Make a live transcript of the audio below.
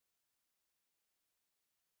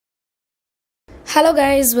Hello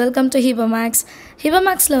guys, welcome to Hiba Max. Hiba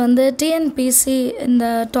Maxல வந்து TNPSC இந்த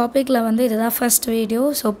டாபிக்ல வந்து இதுதான் ஃபர்ஸ்ட் வீடியோ.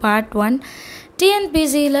 So part 1.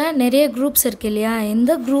 TNPSCல நிறைய குரூப்ஸ் இருக்கு இல்லையா?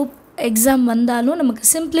 எந்த குரூப் எக்ஸாம் வந்தாலும் நமக்கு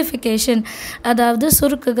சிம்பிளிஃபிகேஷன், அதாவது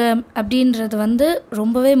சுருக்குக அப்படின்றது வந்து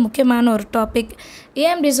ரொம்பவே முக்கியமான ஒரு டாபிக்.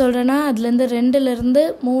 ஏன் அப்படி சொல்கிறேன்னா, அதுலேருந்து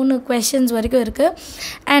 2-3 கொஷின்ஸ் வரைக்கும் இருக்குது.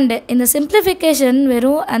 அண்ட் இந்த சிம்பிளிஃபிகேஷன்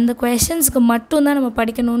வெறும் அந்த கொஷின்ஸ்க்கு மட்டும்தான் நம்ம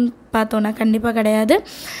படிக்கணும்னு பார்த்தோன்னா கண்டிப்பாக கிடையாது.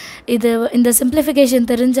 இந்த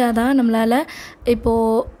சிம்பிளிஃபிகேஷன் தெரிஞ்சால் தான் நம்மளால்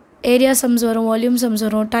இப்போது ஏரியா சம்ஸ் வரும், வால்யூம் சம்ஸ்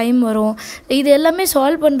வரும், டைம் வரும். இது எல்லாமே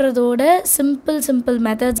சால்வ் பண்ணுறதோட simple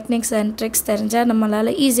methods, techniques and tricks தெரிஞ்சால்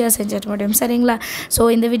நம்மளால் ஈஸியாக செஞ்சிட முடியும். சரிங்களா? ஸோ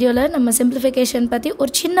இந்த வீடியோவில் நம்ம சிம்பிளிஃபிகேஷன் பற்றி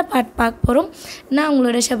ஒரு சின்ன பார்ட் பார்க்க போகிறோம். நான்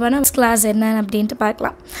உங்களோட ஷபான கிளாஸ் என்ன அப்படின்ட்டு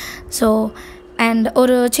பார்க்கலாம். ஸோ அண்ட்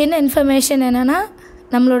ஒரு சின்ன இன்ஃபர்மேஷன் என்னென்னா,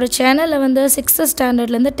 நம்மளோட சேனலில் வந்து 6th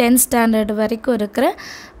ஸ்டாண்டர்ட்லேருந்து 10th ஸ்டாண்டர்ட் வரைக்கும் இருக்கிற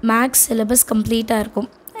மேக்ஸ் சிலபஸ் கம்ப்ளீட்டாக இருக்கும்.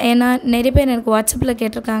 ஏன்னா நிறைய பேர் எனக்கு வாட்ஸ்அப்பில்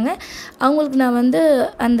கேட்டிருக்காங்க. அவங்களுக்கு நான் வந்து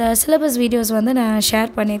அந்த சிலபஸ் வீடியோஸ் வந்து நான் ஷேர்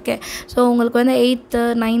பண்ணியிருக்கேன். ஸோ உங்களுக்கு வந்து 8th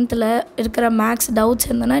 9th இருக்கிற மேக்ஸ் டவுட்ஸ்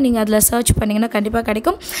இருந்ததுன்னா நீங்கள் அதில் சர்ச் பண்ணிங்கன்னா கண்டிப்பாக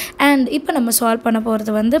கிடைக்கும். அண்ட் இப்போ நம்ம சால்வ் பண்ண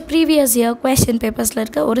போகிறது வந்து ப்ரீவியஸ் இயர் கொஷின் பேப்பர்ஸில்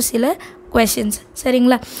இருக்க ஒரு சில கொஷின்ஸ்.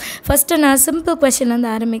 சரிங்களா? ஃபஸ்ட்டு நான் சிம்பிள் கொஷின்லேருந்து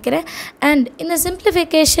ஆரம்பிக்கிறேன். அண்ட் இந்த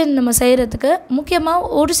சிம்பிளிஃபிகேஷன் நம்ம செய்கிறதுக்கு முக்கியமாக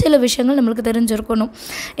ஒரு சில விஷயங்கள் நம்மளுக்கு தெரிஞ்சிருக்கணும்.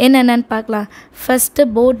 என்னென்னு பார்க்கலாம். ஃபஸ்ட்டு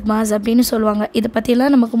போர்ட் மாஸ் அப்படின்னு சொல்லுவாங்க. இதை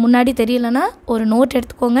பற்றிலாம் நமக்கு முன்னாடி தெரியலனா ஒரு நோட்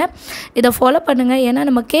எடுத்துக்கோங்க, இதை ஃபாலோ பண்ணுங்கள். ஏன்னா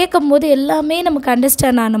நம்ம கேட்கும்போது எல்லாமே நமக்கு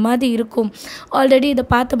அண்டர்ஸ்டாண்ட் ஆன மாதிரி இருக்கும், ஆல்ரெடி இதை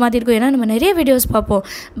பார்த்த மாதிரி இருக்கும். ஏன்னா நம்ம நிறைய வீடியோஸ் பார்ப்போம்,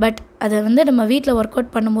 பட் அதை வந்து நம்ம வீட்டில் ஒர்க்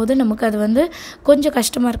அவுட் பண்ணும்போது நமக்கு அது வந்து கொஞ்சம்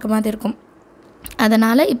கஷ்டமாக இருக்க மாதிரி இருக்கும்.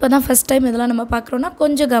 அதனால் இப்போ தான் ஃபஸ்ட் டைம் இதெல்லாம் நம்ம பார்க்குறோன்னா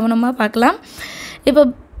கொஞ்சம் கவனமாக பார்க்கலாம். இப்போ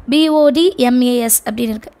BODMAS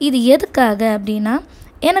அப்படின்னு இருக்குது. இது எதுக்காக அப்படின்னா,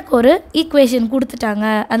 எனக்கு ஒரு ஈக்குவேஷன் கொடுத்துட்டாங்க,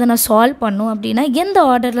 அதை நான் சால்வ் பண்ணும் அப்படின்னா எந்த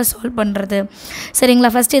ஆர்டரில் சால்வ் பண்ணுறது.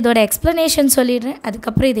 சரிங்களா? ஃபஸ்ட்டு இதோட எக்ஸ்ப்ளனேஷன் சொல்லிடுறேன்,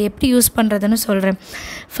 அதுக்கப்புறம் இதை எப்படி யூஸ் பண்ணுறதுன்னு சொல்கிறேன்.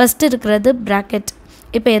 ஃபஸ்ட்டு இருக்கிறது ப்ராக்கெட்.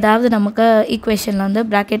 இப்போ ஏதாவது நமக்கு ஈக்குவேஷனில் வந்து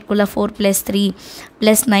ப்ராக்கெட்குள்ளே 4 + 3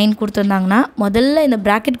 + 9 கொடுத்துருந்தாங்கன்னா முதல்ல இந்த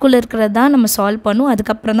ப்ராக்கெட்குள்ளே இருக்கிறது தான் நம்ம சால்வ் பண்ணும்,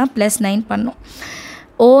 அதுக்கப்புறம் தான் +9 பண்ணும்.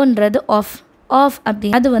 ஓன்றது ஆஃப்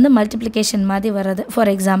அப்படி அது வந்து மல்டிப்ளிகேஷன் மாதிரி வர்றது.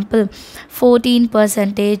 ஃபார் எக்ஸாம்பிள்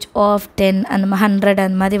 14% ஆஃப் 10 அந்த 100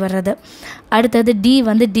 அந்த மாதிரி வர்றது. அடுத்தது டி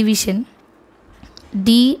வந்து டிவிஷன்.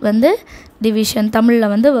 டிவிஷன்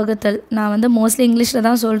தமிழில் வந்து வகுத்தல். நான் வந்து மோஸ்ட்லி இங்கிலீஷில்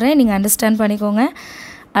தான் சொல்கிறேன், நீங்கள் அண்டர்ஸ்டாண்ட் பண்ணிக்கோங்க.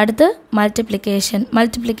 அடுத்து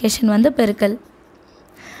மல்டிப்ளிகேஷன் வந்து பெருக்கல்.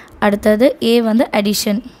 அடுத்தது ஏ வந்து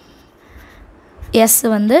அடிஷன், எஸ்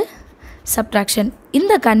வந்து சப்ட்ராக்ஷன்.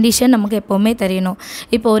 இந்த கண்டிஷன் நமக்கு எப்போவுமே தெரியணும்.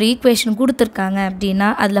 இப்போ ஒரு ஈக்குவேஷன் கொடுத்துருக்காங்க அப்படின்னா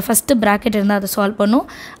அதில் ஃபஸ்ட்டு ப்ராக்கெட் இருந்தால் அதை சால்வ் பண்ணும்,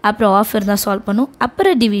 அப்புறம் ஆஃப் இருந்தால் சால்வ் பண்ணும்,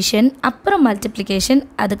 அப்புறம் டிவிஷன், அப்புறம் மல்டிப்ளிகேஷன்,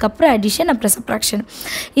 அதுக்கப்புறம் அடிஷன், அப்புறம் சப்ட்ராக்ஷன்.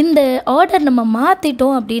 இந்த ஆர்டர் நம்ம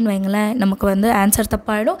மாற்றிட்டோம் அப்படின்னு வைங்களேன், நமக்கு வந்து ஆன்சர்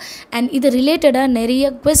தப்பாயிடும். அண்ட் இது ரிலேட்டடாக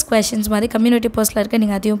நிறைய குவிஸ் கொஷின்ஸ் மாதிரி கம்யூனிட்டி போஸ்ட்டில் இருக்க,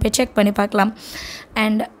 நீங்கள் அதையும் போய் செக் பண்ணி பார்க்கலாம்.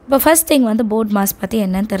 அண்ட் இப்போ ஃபஸ்ட் திங் வந்து போர்ட் மாஸ் பற்றி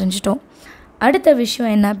என்னன்னு தெரிஞ்சிட்டோம். அடுத்த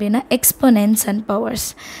விஷயம் என்ன அப்படின்னா எக்ஸ்போனன்ஸ் அண்ட் பவர்ஸ்.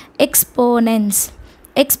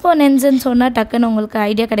 எக்ஸ்போனன்ஸ்ன்னு சொன்னால் டக்குன்னு உங்களுக்கு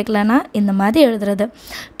ஐடியா கிடைக்கலன்னா இந்த மாதிரி எழுதுறது.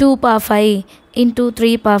 2^5 ×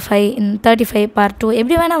 3^5 35/2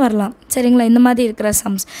 எப்படி வேணால் வரலாம். சரிங்களா? இந்த மாதிரி இருக்கிற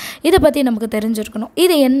சம்ஸ் இதை பற்றி நமக்கு தெரிஞ்சிருக்கணும்.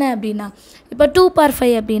 இது என்ன அப்படின்னா, இப்போ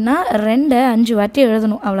 2/5 அப்படின்னா 2 5 வாட்டி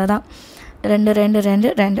எழுதணும், அவ்வளோதான். 2 2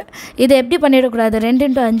 2 2. இதை எப்படி பண்ணிடக்கூடாது, 2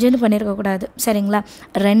 × 5ன்னு பண்ணியிருக்கக்கூடாது. சரிங்களா?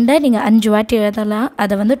 2 நீங்கள் 5 வாட்டி எழுதலாம்,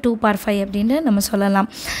 அதை வந்து 2/5 அப்படின்னு நம்ம சொல்லலாம்.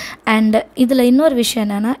 அண்ட் இதில் இன்னொரு விஷயம்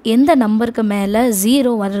என்னென்னா, எந்த நம்பருக்கு மேலே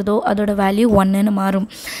 0 வருதோ அதோட வேல்யூ 1ன்னு மாறும்.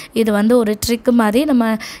 இது வந்து ஒரு ட்ரிக்கு மாதிரி, நம்ம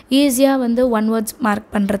ஈஸியாக வந்து 1 வேர்ட்ஸ் மார்க்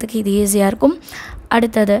பண்ணுறதுக்கு இது ஈஸியாக இருக்கும்.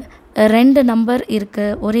 அடுத்தது 2 நம்பர்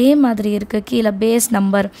இருக்குது, ஒரே மாதிரி இருக்குது, கீழே பேஸ்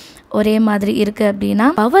நம்பர் ஒரே மாதிரி இருக்குது அப்படின்னா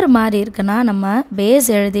பவர் மாதிரி இருக்குன்னா நம்ம பேஸ்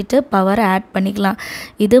எழுதிட்டு பவரை ஆட் பண்ணிக்கலாம்.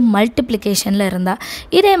 இது மல்டிப்ளிகேஷனில் இருந்தால்.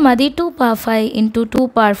 இதே மாதிரி 2/5 ×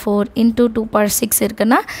 2/4 × 2/6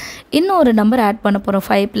 இருக்குன்னா இன்னொரு நம்பர் ஆட் பண்ண போகிறோம்,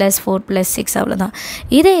 5 + 4 + 6, அவ்வளோதான்.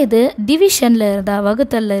 இது டிவிஷனில் இருந்தால்,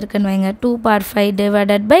 வகுத்தலில் இருக்குன்னு வைங்க, 2/5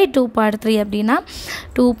 / 2/3 அப்படின்னா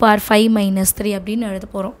 2/5 - 3 அப்படின்னு எழுத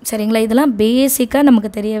போகிறோம். சரிங்களா? இதெல்லாம் பேசிக்காக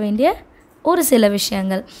நமக்கு தெரிய வேண்டிய ஒரு சில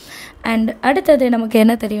விஷயங்கள். அண்ட் அடுத்தது நமக்கு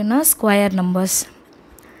என்ன தெரியும்னா square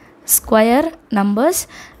numbers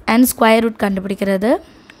and square root கண்டுபிடிக்கிறது.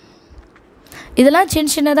 இதெல்லாம்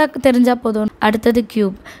சின்னதாக தெரிஞ்சால் போதும். அடுத்தது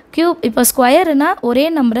க்யூப் இப்போ ஸ்கொயருனா ஒரே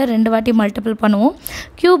நம்பரை 2 வாட்டி மல்டிபிள் பண்ணுவோம்,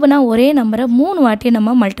 க்யூப்னா ஒரே நம்பரை 3 வாட்டி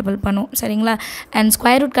நம்ம மல்டிபிள் பண்ணுவோம். சரிங்களா? அண்ட்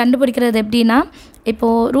ஸ்கொயர் ரூட் கண்டுபிடிக்கிறது எப்படின்னா,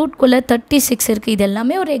 இப்போது ரூட்குள்ளே 36 இருக்குது. இது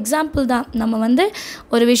எல்லாமே ஒரு எக்ஸாம்பிள் தான். நம்ம வந்து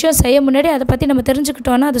ஒரு விஷயம் செய்ய முன்னாடி அதை பற்றி நம்ம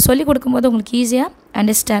தெரிஞ்சுக்கிட்டோன்னா அதை சொல்லிக் கொடுக்கும்போது உங்களுக்கு ஈஸியாக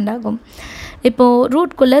அண்டர்ஸ்டாண்ட் ஆகும். இப்போது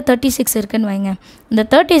ரூட்குள்ளே 36 இருக்குதுன்னு வைங்க. இந்த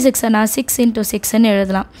 36 நான் 6 × 6ன்னு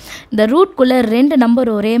எழுதலாம். இந்த ரூட்குள்ளே 2 நம்பர்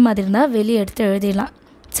ஒரே மாதிரி இருந்தால் வெளியே எடுத்து எழுதிடலாம்.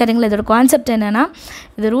 சரிங்களா? இதோட கான்செப்ட் என்னென்னா,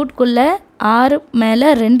 இது ரூட்குள்ளே 6 மேலே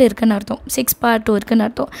 2 இருக்குதுன்னு அர்த்தம், 6/2 இருக்குதுன்னு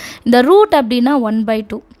அர்த்தம். இந்த ரூட் அப்படின்னா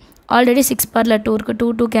 1/2. ஆல்ரெடி 6 2 இருக்குது,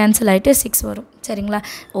 2 கேன்சல் ஆகிட்டு 6 வரும். சரிங்களா?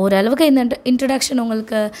 ஓரளவுக்கு இந்த இன்ட்ரடக்ஷன்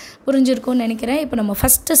உங்களுக்கு புரிஞ்சிருக்கும்னு நினைக்கிறேன். இப்போ நம்ம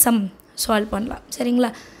ஃபஸ்ட்டு சம் சால்வ் பண்ணலாம்.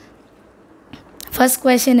 சரிங்களா? ஃபஸ்ட்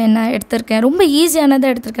கொஷின் என்ன எடுத்திருக்கேன், ரொம்ப ஈஸியானதை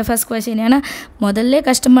எடுத்திருக்கேன் ஃபஸ்ட் கொஷின். ஏன்னா முதல்ல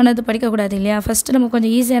கஷ்டமானது படிக்கக்கூடாது இல்லையா? ஃபஸ்ட்டு நம்ம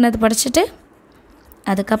கொஞ்சம் ஈஸியானது படிச்சுட்டு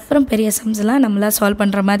அதுக்கப்புறம் பெரிய சம்ஸ்லாம் நம்மளால் சால்வ்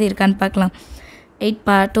பண்ணுற மாதிரி இருக்கான்னு பார்க்கலாம்.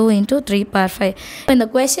 8/2 × 3/5. இப்போ இந்த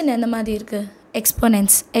கொஷின் எந்த மாதிரி இருக்குது?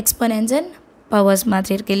 எக்ஸ்பொனன்ஸ் அண்ட் பவர்ஸ்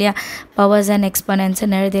மாதிரி இருக்குது இல்லையா? Powers and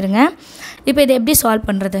எக்ஸ்பொனன்ஸ்ன்னு எழுதிருங்க. இப்போ இதை எப்படி சால்வ்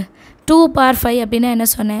பண்ணுறது? 2/5 அப்படின்னா என்ன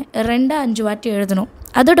சொன்னேன், 2 5 வாட்டி எழுதணும்.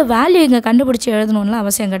 அதோட வேல்யூ இங்கே கண்டுபிடிச்சி எழுதணும்லாம்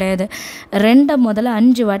அவசியம் கிடையாது. 2 முதல்ல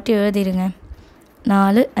 5 வாட்டி எழுதிடுங்க.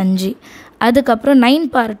 4 5. அதுக்கப்புறம்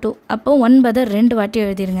 9/2 அப்போ 9 2 வாட்டி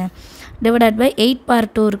எழுதிடுங்க. டிவைடட் பை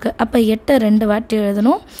 8/2 இருக்குது. அப்போ 8 2 வாட்டி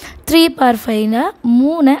எழுதணும். 3/5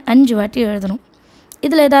 3 5 வாட்டி எழுதணும்.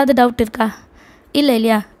 இதில் ஏதாவது டவுட் இருக்கா? இல்லை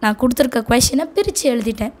இல்லையா? நான் கொடுத்துருக்க கொஷினை பிரித்து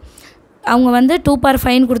எழுதிட்டேன். அவங்க வந்து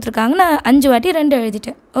 2/5 கொடுத்துருக்காங்க, நான் 5 வாட்டி 2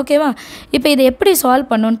 எழுதிட்டேன். ஓகேவா? இப்போ இதை எப்படி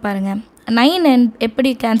சால்வ் பண்ணணுன்னு பாருங்கள். 9 எப்படி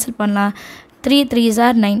கேன்சல் பண்ணலாம்? 3 3s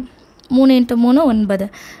are 9. 3 × 3 9.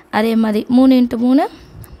 அதே மாதிரி 3 × 3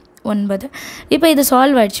 9. இப்போ இது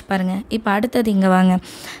சால்வ் ஆகிடுச்சு பாருங்கள். இப்போ அடுத்தது இங்கே வாங்க.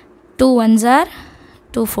 2 1s are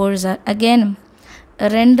 2 4s are. Again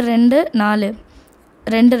 2 2 4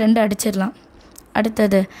 2 2 அடிச்சிடலாம்.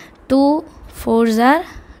 அடுத்தது 2 4s are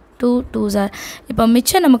 2 2s are. இப்போ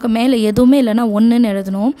மிச்சம் நமக்கு மேலே எதுவுமே இல்லைன்னா 1ன்னு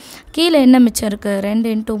எழுதணும். கீழே என்ன மிச்சம் இருக்குது? 2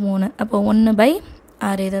 × 3. அப்போ 1/6.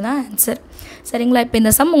 இதுதான் ஆன்சர். சரிங்களா? இப்போ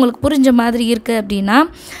இந்த சம் உங்களுக்கு புரிஞ்ச மாதிரி இருக்குது அப்படின்னா,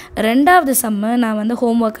 ரெண்டாவது சம்மு நான் வந்து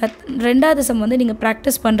ஹோம்ஒர்க்காக, ரெண்டாவது சம் வந்து நீங்கள்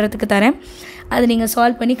ப்ராக்டிஸ் பண்ணுறதுக்கு தரேன். அது நீங்கள்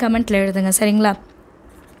சால்வ் பண்ணி கமெண்ட்டில் எழுதுங்க. சரிங்களா?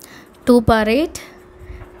 2/8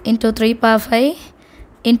 × 3/5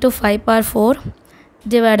 × 5/4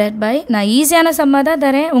 டிவைடட் பை, நான் ஈஸியான சம்மாக தான்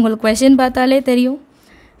தரேன், உங்களுக்கு கொஷின் பார்த்தாலே தெரியும்,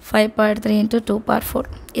 5/3 × 2/4.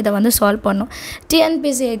 இதை வந்து சால்வ் பண்ணோம்.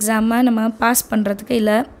 டிஎன்பிஎஸ்சி எக்ஸாமை நம்ம பாஸ் பண்ணுறதுக்கு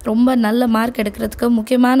இல்லை ரொம்ப நல்ல மார்க் எடுக்கிறதுக்கு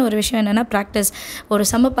முக்கியமான ஒரு விஷயம் என்னென்னா ப்ராக்டிஸ். ஒரு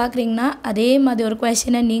சம்மை பார்க்குறீங்கன்னா அதே மாதிரி ஒரு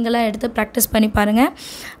கொஷினை நீங்களாக எடுத்து ப்ராக்டிஸ் பண்ணி பாருங்கள்.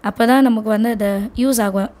 அப்போ தான் நமக்கு வந்து அது யூஸ்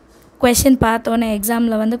ஆகும். கொஷின் பார்த்தோன்னே,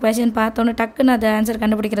 எக்ஸாமில் வந்து கொஷின் பார்த்தோன்னே டக்குன்னு அது ஆன்சர்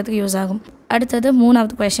கண்டுபிடிக்கிறதுக்கு யூஸ் ஆகும். அடுத்தது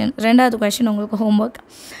 3வது கொஷின், 2வது கொஷின் உங்களுக்கு ஹோம்ஒர்க்.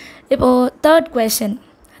 இப்போது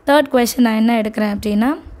தேர்ட் கொஷின் நான் என்ன எடுக்கிறேன்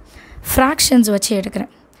அப்படின்னா, ஃப்ராக்ஷன்ஸ் வச்சு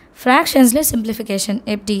எடுக்கிறேன். ஃப்ராக்ஷன்ஸில் சிம்பிளிஃபிகேஷன்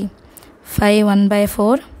எப்படி? 5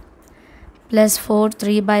 1/4 + 4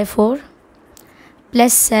 3/4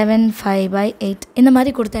 + 7 5/8 இந்த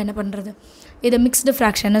மாதிரி கொடுத்தா என்ன பண்ணுறது? இதை மிக்ஸ்டு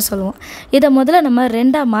ஃப்ராக்ஷன்னு சொல்லுவோம். இதை முதல்ல நம்ம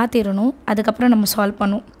 2ஆக மாற்றிடணும், அதுக்கப்புறம் நம்ம சால்வ்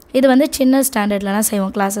பண்ணுவோம். இது வந்து சின்ன ஸ்டாண்டர்ட்லலாம்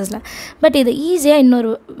செய்வோம் கிளாஸஸில். பட் இது ஈஸியாக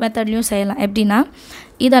இன்னொரு மெத்தட்லையும் செய்யலாம். எப்படின்னா,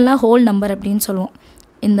 இதெல்லாம் ஹோல் நம்பர் அப்படின்னு சொல்லுவோம்.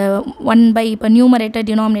 இந்த 1/, இப்போ நியூமரேட்டர்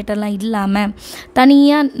டினாமினேட்டர்லாம் இல்லாமல்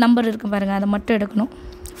தனியாக நம்பர் இருக்குது பாருங்கள், அதை மட்டும் எடுக்கணும்.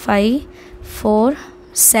 5 4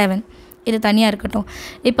 7 இது தனியாக இருக்கட்டும்.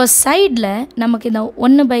 இப்போ சைடில் நமக்கு இந்த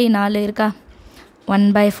 1/4 இருக்கா,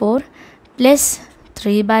 1/4 +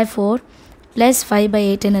 3/4 +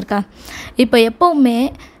 5/8ன்னு இருக்கா. இப்போ எப்போவுமே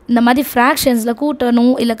இந்த மாதிரி ஃப்ராக்ஷன்ஸில்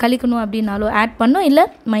கூட்டணும் இல்லை கழிக்கணும் அப்படின்னாலோ, ஆட் பண்ணணும் இல்லை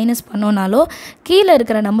மைனஸ் பண்ணோன்னாலோ, கீழே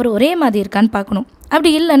இருக்கிற நம்பர் ஒரே மாதிரி இருக்கான்னு பார்க்கணும். அப்படி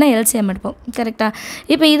இல்லைன்னா எல்சிஎம் எடுப்போம். கரெக்டாக?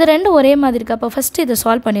 இப்போ இது 2 ஒரே மாதிரி இருக்கா. அப்போ ஃபஸ்ட்டு இதை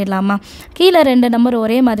சால்வ் பண்ணிடலாமா? கீழே 2 நம்பர்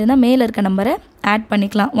ஒரே மாதிரி இருந்தால் மேலே இருக்க நம்பரை ஆட்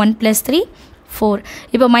பண்ணிக்கலாம். 1 + 3 4.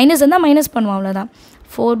 இப்போ மைனஸ் இருந்தால் மைனஸ் பண்ணுவோம், அவ்வளோதான்.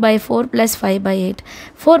 4/4 + 5/8.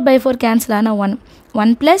 4/4 கேன்சல் ஆனால் 1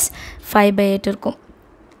 1 + 5/8 இருக்கும்.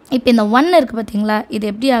 இப்போ இந்த 1 இருக்குது பார்த்தீங்களா, இது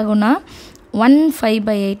எப்படி ஆகும்னா 1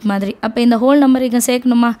 5/8 மாதிரி. அப்போ இந்த ஹோல் நம்பர் இங்கே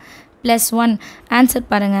சேர்க்கணுமா? +1. ஆன்சர்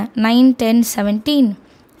பாருங்கள், 9 10 17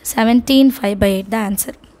 17 5/8 தான்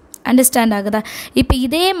ஆன்சர். அண்டர்ஸ்டாண்ட் ஆகுதா? இப்போ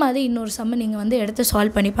இதே மாதிரி இன்னொரு சம்மை நீங்கள் வந்து எடுத்து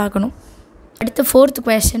சால்வ் பண்ணி பார்க்கணும். அடுத்து 4th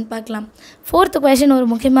கொஷின் பார்க்கலாம். 4th கொஷின் ஒரு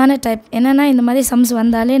முக்கியமான டைப். என்னென்னா, இந்த மாதிரி சம்ஸ்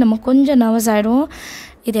வந்தாலே நம்ம கொஞ்சம் நர்வஸ் ஆகிடுவோம்,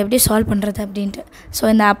 இது எப்படி சால்வ் பண்ணுறது அப்படின்ட்டு. ஸோ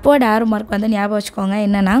இந்த அப்போர்ட் ஆரோ மார்க் வந்து ஞாபகம் வச்சுக்கோங்க.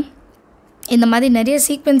 என்னென்னா, இந்த மாதிரி நிறைய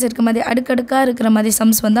சீக்வென்ஸ் இருக்க மாதிரி அடுக்கடுக்காக இருக்கிற மாதிரி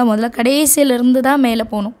சம்ஸ் வந்தால் முதல்ல கடைசியிலேருந்து தான் மேலே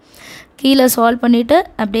போகணும். கீழே சால்வ் பண்ணிவிட்டு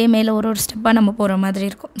அப்படியே மேலே ஒரு ஸ்டெப்பாக நம்ம போகிற மாதிரி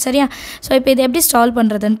இருக்கும். சரியா? ஸோ இப்போ இதை எப்படி சால்வ்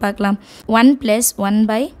பண்ணுறதுன்னு பார்க்கலாம். 1 +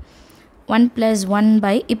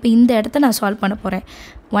 1/, இப்போ இந்த இடத்த நான் சால்வ் பண்ண போகிறேன்.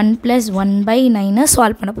 1 + 1/9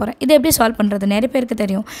 சால்வ் பண்ண போகிறேன். இது எப்படி சால்வ் பண்ணுறது நிறைய பேருக்கு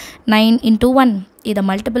தெரியும். 9 × 1 இதை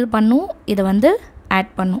மல்டிபிள் பண்ணும், இதை வந்து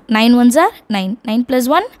ஆட் பண்ணும். 9 1s are 9, 9 +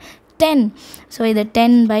 1 10. ஸோ இதை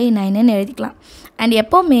 10/9ன்னு எழுதிக்கலாம். அண்ட்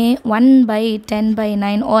எப்போவுமே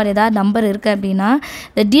 1/10/9 or ஏதாவது நம்பர் இருக்குது அப்படின்னா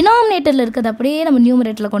இந்த டினாமினேட்டரில் இருக்கிறது அப்படியே நம்ம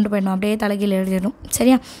நியூமரேட்டரில் கொண்டு போயிடணும், அப்படியே தலைகீழ் எழுதிடணும்.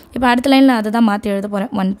 சரியா? இப்போ அடுத்த லைனில் அதை தான் மாற்றி எழுத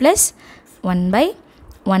போகிறேன். 1 + 1/1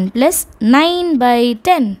 +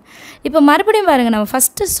 9/10. இப்போ மறுபடியும் பாருங்கள், நம்ம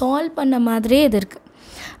ஃபஸ்ட்டு சால்வ் பண்ண மாதிரியே இது இருக்குது.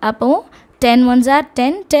 அப்போது 10 1s are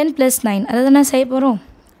 10, 10 + 9 அதை தான் நான் செய்ய போகிறோம்.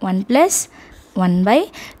 1 +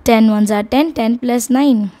 1/10 1s are 10, 10 +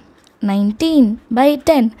 9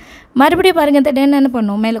 19/10. மறுபடியும் பாருங்கள், இந்த 10 என்ன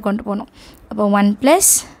பண்ணணும், மேலே கொண்டு போகணும். அப்போ 1 +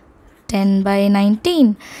 10/19.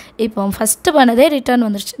 இப்போ ஃபஸ்ட்டு பண்ணதே ரிட்டர்ன்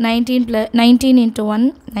வந்துருச்சு. 19 × 1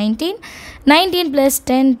 19, 19 +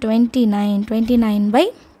 10 29,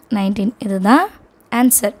 29/19. இதுதான்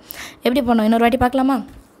ஆன்சர். எப்படி பண்ணோம் இன்னொரு வாட்டி பார்க்கலாமா?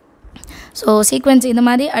 ஸோ சீக்வென்ஸ் இந்த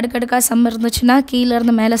மாதிரி அடுக்கடுக்காக சம் இருந்துச்சுன்னா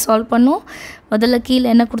கீழேருந்து மேலே சால்வ் பண்ணும். முதல்ல கீழே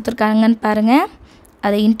என்ன கொடுத்துருக்காங்கன்னு பாருங்கள்,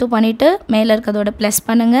 அதை இன்ட்டு பண்ணிவிட்டு மேலே இருக்கிறதோட ப்ளஸ்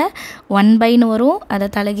பண்ணுங்கள். 1/ன்னு வரும், அதை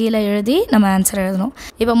தலைகீழ எழுதி நம்ம ஆன்சர் எழுதணும்.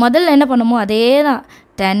 இப்போ முதல்ல என்ன பண்ணுமோ அதே தான்.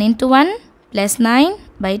 10 × 1 +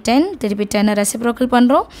 9/10, திருப்பி 10 ரெசிப்ரோக்கல்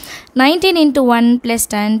பண்ணுறோம். 19 × 1 +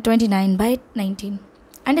 10 29/19.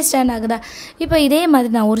 அண்டர்ஸ்டாண்ட் ஆகுதா? இப்போ இதே மாதிரி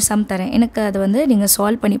நான் ஒரு சம் தரேன், எனக்கு அது வந்து நீங்கள்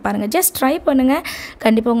சால்வ் பண்ணி பாருங்கள். ஜஸ்ட் ட்ரை பண்ணுங்கள்,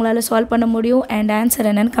 கண்டிப்பாக உங்களால் சால்வ் பண்ண முடியும். அண்ட் ஆன்சர்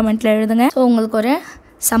என்னென்னு கமெண்ட்டில் எழுதுங்க. ஸோ உங்களுக்கு ஒரு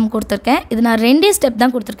சம் கொடுத்துருக்கேன். இது நான் 2 ஸ்டெப்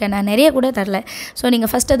தான் கொடுத்துருக்கேன், நான் நிறைய கூட தரல. ஸோ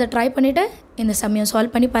நீங்கள் ஃபஸ்ட் அதை ட்ரை பண்ணிவிட்டு இந்த சம்மையும்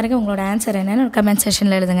சால்வ் பண்ணி பாருங்கள். உங்களோட ஆன்சர் என்னென்னு கமெண்ட்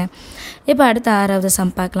செஷனில் எழுதுங்க. இப்போ அடுத்த 6வது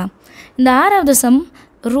சம் பார்க்கலாம். இந்த 6வது சம்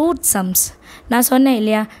ரூட் சம்ஸ். நான் சொன்னேன்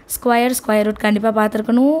இல்லையா, ஸ்கொயர் ரூட் கண்டிப்பாக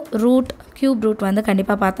பார்த்துருக்கணும், ரூட் க்யூப் ரூட் வந்து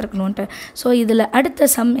கண்டிப்பாக பார்த்துருக்கணுன்ட்டு. ஸோ இதில் அடுத்த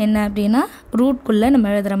சம் என்ன அப்படின்னா ரூட்குள்ளே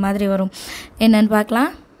நம்ம எழுதுகிற மாதிரி வரும். என்னென்னு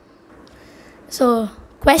பார்க்கலாம். ஸோ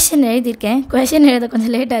கொஷின் எழுதியிருக்கேன், கொஷின் எழுத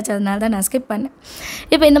கொஞ்சம் லேட் ஆச்சு, அதனால தான் நான் ஸ்கிப் பண்ணேன்.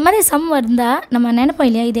 இப்போ இந்த மாதிரி சம் வந்தால் நம்ம நினைப்போம்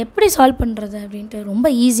இல்லையா, இது எப்படி சால்வ் பண்ணுறது அப்படின்ட்டு. ரொம்ப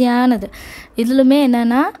ஈஸியானது. இதிலுமே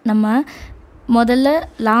என்னென்னா நம்ம முதல்ல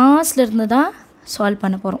லாஸ்ட்ல இருந்து தான் சால்வ்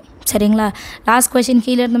பண்ண போகிறோம். சரிங்களா? லாஸ்ட் கொஷின்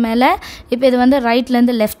கீழே இருந்து மேலே. இப்போ இது வந்து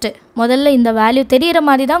ரைட்லேருந்து லெஃப்ட்டு. முதல்ல இந்த வேல்யூ தெரிகிற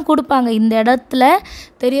மாதிரி தான் கொடுப்பாங்க, இந்த இடத்துல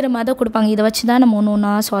தெரிகிற மாதிரி தான் கொடுப்பாங்க. இதை வச்சு தான் நம்ம ஒன்று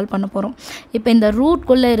ஒன்றா சால்வ் பண்ண போகிறோம். இப்போ இந்த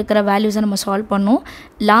ரூட்குள்ளே இருக்கிற வேல்யூஸை நம்ம சால்வ் பண்ணோம்.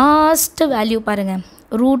 லாஸ்ட்டு வேல்யூ பாருங்கள்,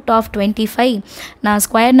 √25. நான்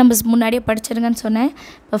ஸ்கொயர் நம்பர்ஸ் முன்னாடியே படிச்சிருங்கன்னு சொன்னேன்.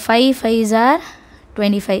 இப்போ 5 5s are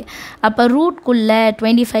 25. அப்போ ரூட்குள்ளே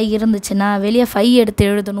 25 இருந்துச்சுன்னா வெளியே 5 எடுத்து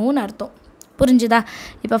எழுதணும்னு அர்த்தம். புரிஞ்சுதா?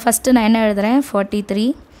 இப்போ ஃபஸ்ட்டு நான் என்ன எழுதுகிறேன், 43,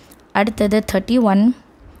 அடுத்தது 31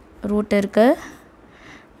 ரூட் இருக்குது,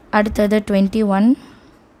 அடுத்தது 21,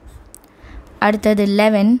 அடுத்தது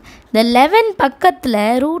 11. இந்த 11 பக்கத்தில்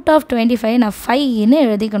 √25 நான் 5ன்னு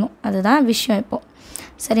எழுதிக்கணும். அதுதான் விஷயம் இப்போது.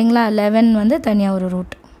 சரிங்களா? 11 வந்து தனியாக ஒரு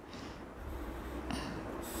ரூட்.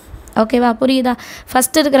 ஓகேவா? புரியுதா?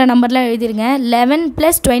 ஃபஸ்ட்டு இருக்கிற நம்பர்லாம் எழுதிருங்க. 11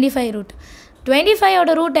 + 25 ரூட். 25ஓட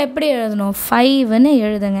ரூட் எப்படி எழுதணும், 5ன்னு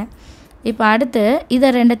எழுதுங்க. இப்போ அடுத்து இதை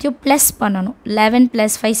ரெண்டத்தையும் ப்ளஸ் பண்ணணும். 11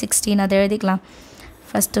 + 5 16, அதை எழுதிக்கலாம்.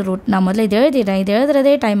 ஃபஸ்ட்டு ரூட் நான் முதல்ல இது எழுதிட்டேன், இது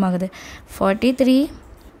எழுதுறதே டைம் ஆகுது. 43,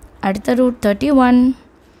 அடுத்த ரூட் 31,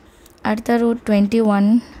 அடுத்த ரூட் 21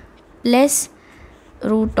 ப்ளஸ்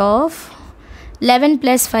 √11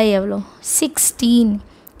 + 5 எவ்வளோ, 16.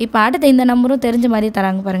 இப்போ அடுத்து இந்த நம்பரும் தெரிஞ்ச மாதிரி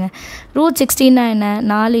தராங்க பாருங்கள். √16 என்ன,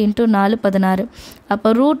 4 × 4 16. அப்போ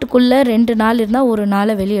ரூட்டுக்குள்ளே 2 4 இருந்தால் ஒரு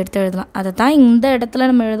 4 வெளியே எடுத்து எழுதலாம். அதை தான் இந்த இடத்துல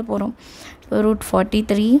நம்ம எழுத போகிறோம்.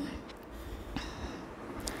 √43,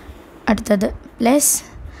 அடுத்தது ப்ளஸ்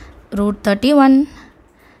 √31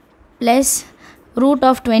 ப்ளஸ்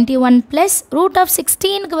 √21 ப்ளஸ்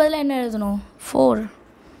 √16க்கு பதிலாக என்ன எழுதணும், 4.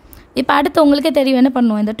 இப்போ அடுத்து உங்களுக்கே தெரியும் என்ன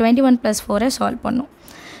பண்ணணும், இந்த 21 + 4 சால்வ் பண்ணணும்.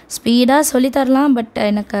 ஸ்பீடாக சொல்லித்தரலாம், பட்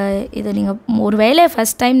எனக்கு இது நீங்கள் ஒரு வேலையை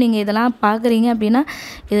ஃபஸ்ட் டைம் நீங்கள் இதெல்லாம் பார்க்குறீங்க அப்படின்னா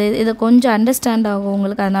இது கொஞ்சம் அண்டர்ஸ்டாண்ட் ஆகும்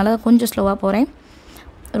உங்களுக்கு, அதனால கொஞ்சம் ஸ்லோவாக போகிறேன்.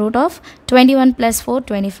 √21 + 4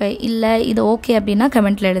 25. இல்லை இது ஓகே அப்படின்னா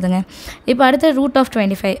கமெண்ட்டில் எழுதுங்க. இப்போ அடுத்து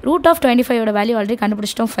 √25. √25ஓட வேல்யூ ஆல்ரெடி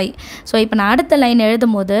கண்டுபிடிச்சிட்டோம் 5. ஸோ இப்போ நான் அடுத்த லைன்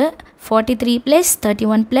எழுதும் போது 43 +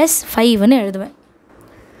 31 + 5ன்னு எழுதுவேன்.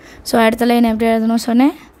 ஸோ அடுத்த லைன் எப்படி எழுதணும்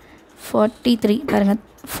சொன்னேன், 43 பாருங்கள்,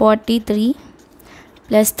 43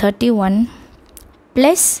 + 31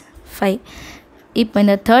 + 5. இப்போ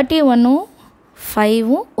இந்த 31ம்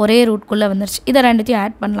 5ம் ஒரே ரூட்குள்ளே வந்துருச்சு. இதை ரெண்டுத்தையும்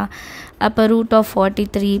ஆட் பண்ணலாம். அப்போ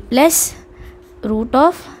 √43 +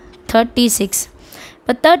 √36.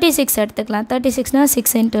 இப்போ 36 எடுத்துக்கலாம். 36னா 6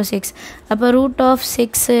 × 6. அப்போ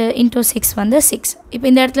 √6 × 6 வந்து 6. இப்போ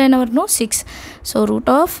இந்த இடத்துல என்ன வரணும், 6. So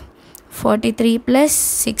 √43 +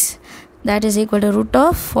 6 that is equal to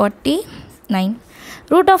 √49.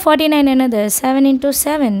 √49 என்னது, 7 ×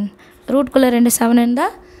 7. ரூட்குள்ளே 2 7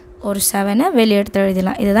 இருந்தால் ஒரு 7 வெளியே எடுத்து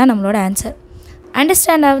எழுதிடலாம். இதுதான் நம்மளோட ஆன்சர்.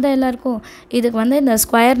 அண்டர்ஸ்டாண்ட் ஆகுதா எல்லாருக்கும்? இதுக்கு வந்து இந்த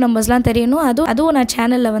ஸ்கொயர் நம்பர்ஸ்லாம் தெரியணும். அதுவும் நான்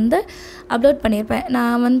சேனலில் வந்து அப்லோட் பண்ணியிருப்பேன்.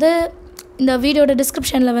 நான் வந்து இந்த வீடியோட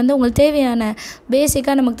டிஸ்கிரிப்ஷனில் வந்து உங்களுக்கு தேவையான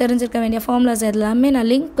பேசிக்காக நமக்கு தெரிஞ்சிருக்க வேண்டிய ஃபார்முலாஸ் எல்லாமே நான்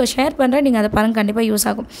லிங்க் ஷேர் பண்ணுறேன். நீங்கள் அதை பாருங்கள், கண்டிப்பாக யூஸ்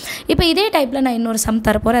ஆகும். இப்போ இதே டைப்பில் நான் இன்னொரு சம்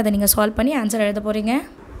தரப்போகிறேன். அதை நீங்கள் சால்வ் பண்ணி ஆன்சர் எழுத போகிறீங்க.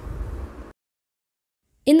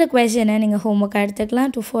 இந்த கொஸ்டினை நீங்கள் ஹோம்ஒர்க்காக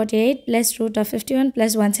எடுத்துக்கலாம். 248 + √51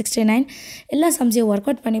 + 169 எல்லா சம்ஸையும் ஒர்க்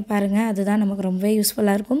அவுட் பண்ணி பாருங்கள். அதுதான் நமக்கு ரொம்பவே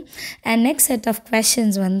யூஸ்ஃபுல்லாக இருக்கும். And next set of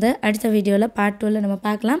questions வந்து அடுத்த வீடியோவில் பார்ட் 2ல் நம்ம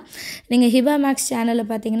பார்க்கலாம். நீங்கள் ஹிபா மேக்ஸ் சேனலில்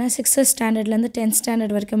பார்த்தீங்கன்னா 6th ஸ்டாண்டர்ட்லேருந்து 10th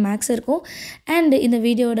ஸ்டாண்டர்ட் வரைக்கும் மேக்ஸ் இருக்கும். அண்ட் இந்த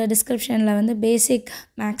வீடியோட டிஸ்கிரிப்ஷனில் வந்து பேசிக்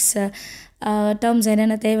மேக்ஸ் டேர்ம்ஸ்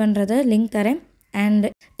என்னென்ன தேவைன்றது லிங்க் தரேன். அண்ட்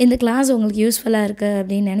இந்த கிளாஸ் உங்களுக்கு யூஸ்ஃபுல்லாக இருக்குது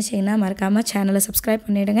அப்படின்னு நினச்சிங்கன்னா மறக்காமல் சேனலை சப்ஸ்கிரைப்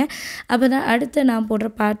பண்ணிவிடுங்க. அப்போ தான் அடுத்து நான் போடுற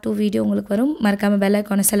பார்ட் 2 வீடியோ உங்களுக்கு வரும். மறக்காமல் பெல்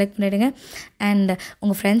ஐக்கானை செலக்ட் பண்ணிவிடுங்க. அண்ட்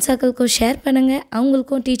உங்கள் ஃப்ரெண்ட்ஸ் சர்க்கிள்க்கும் ஷேர் பண்ணுங்கள்.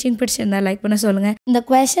 அவங்களுக்கும் டீச்சிங் பிடிச்சிருந்தால் லைக் பண்ண சொல்லுங்கள். இந்த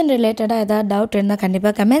கொஸ்டின் ரிலேட்டடாக ஏதாவது டவுட் இருந்தால்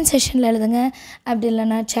கண்டிப்பாக கமெண்ட் செக்ஷனில் எழுதுங்க. அப்படி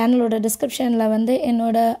இல்லைனா சேனலோட டிஸ்கிரிப்ஷனில் வந்து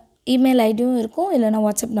என்னோடய இமெயில் ஐடியும் இருக்கும், இல்லைனா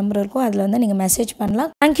வாட்ஸ்அப் நம்பர் இருக்கும். அதில் வந்து நீங்கள் மெசேஜ்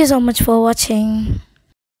பண்ணலாம். தேங்க்யூ ஸோ மச் ஃபார் வாட்சிங்.